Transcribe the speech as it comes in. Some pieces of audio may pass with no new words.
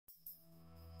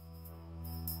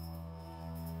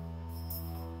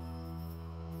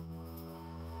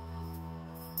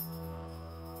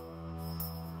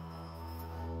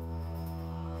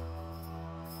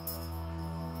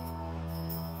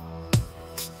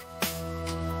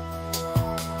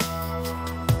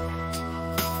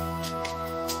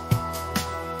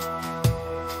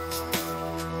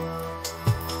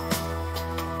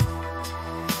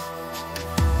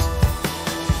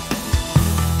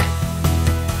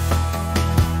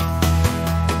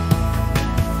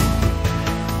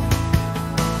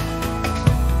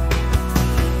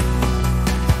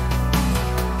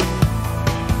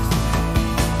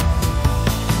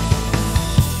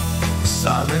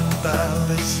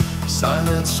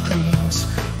silence screams,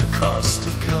 the cost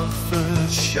of comfort,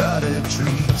 shattered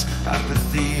dreams.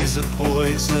 Apathy is a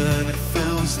poison, it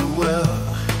fills the well.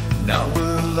 Now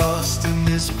we're lost in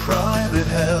this private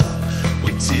hell.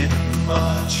 We didn't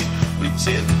march, we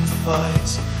didn't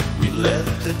fight, we let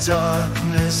the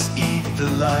darkness eat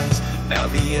the light. Now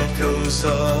the echoes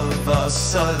of our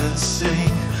silence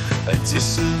sing a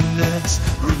dissonant,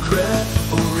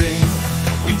 regretful ring.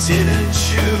 We didn't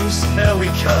choose, now we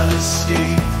can't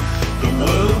escape. The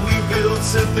world we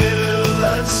built's a bitter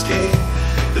landscape.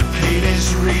 The pain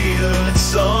is real,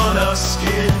 it's on our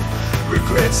skin.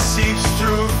 Regret seeps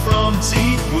through from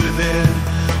deep within.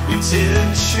 We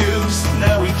didn't choose,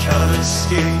 now we can't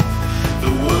escape.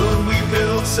 The world we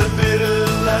built's a bitter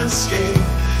landscape.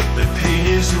 The pain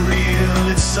is real,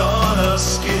 it's on our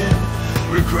skin.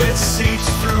 Regret seeps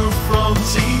through from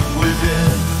deep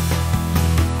within.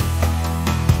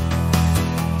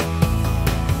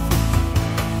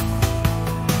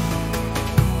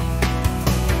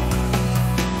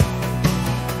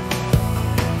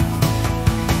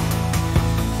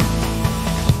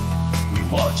 We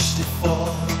watched it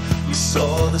fall, we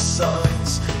saw the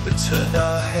signs, but turned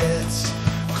our heads,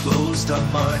 closed our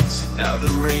minds. Now the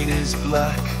rain is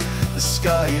black, the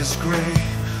sky is grey.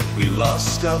 We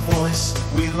lost our voice,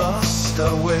 we lost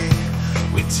our way.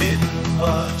 We didn't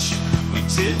march, we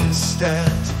didn't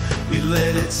stand, we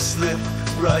let it slip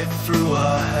right through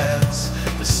our hands.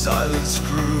 The silence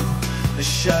grew, the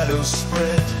shadows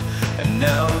spread, and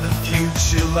now the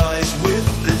future lies with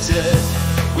the dead.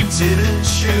 We didn't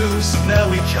choose, now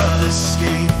we can't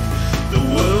escape. The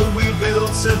world we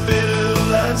built's a bitter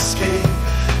landscape.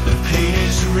 The pain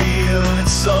is real,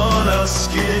 it's on our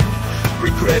skin.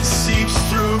 Regret seeps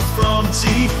through from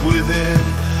deep within.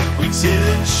 We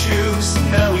didn't choose,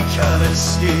 now we can't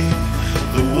escape.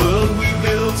 The world we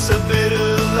built's a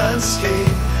bitter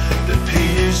landscape. The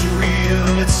pain is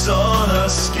real, it's on our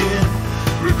skin.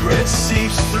 Regret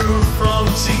seeps through from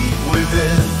deep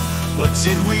within. What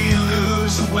did we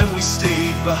lose when we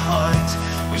stayed behind?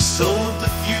 We sold the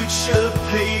future,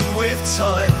 paid with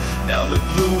time. Now the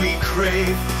blue we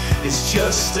crave is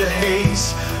just a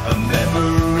haze, a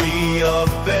memory of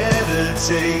better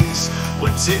days.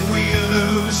 What did we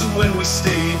lose when we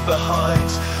stayed behind?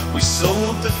 We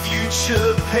sold the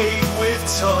future, paid with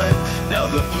time. Now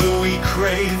the blue we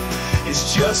crave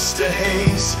is just a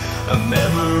haze, a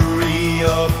memory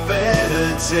of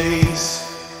better days.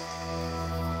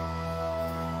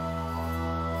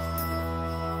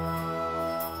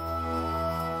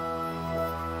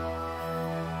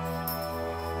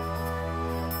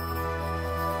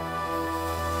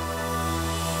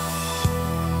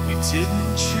 We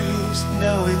didn't choose,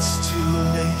 now it's too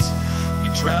late. We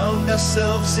drowned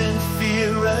ourselves in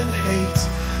fear and hate.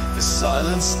 The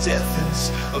silence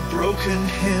deafens a broken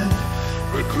hymn.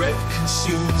 Regret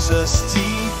consumes us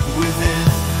deep within.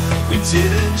 We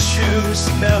didn't choose,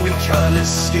 now we can't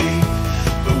escape.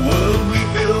 The world we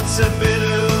built's a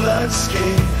bitter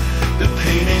landscape. The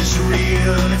pain is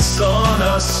real, it's on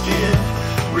our skin.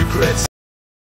 Regrets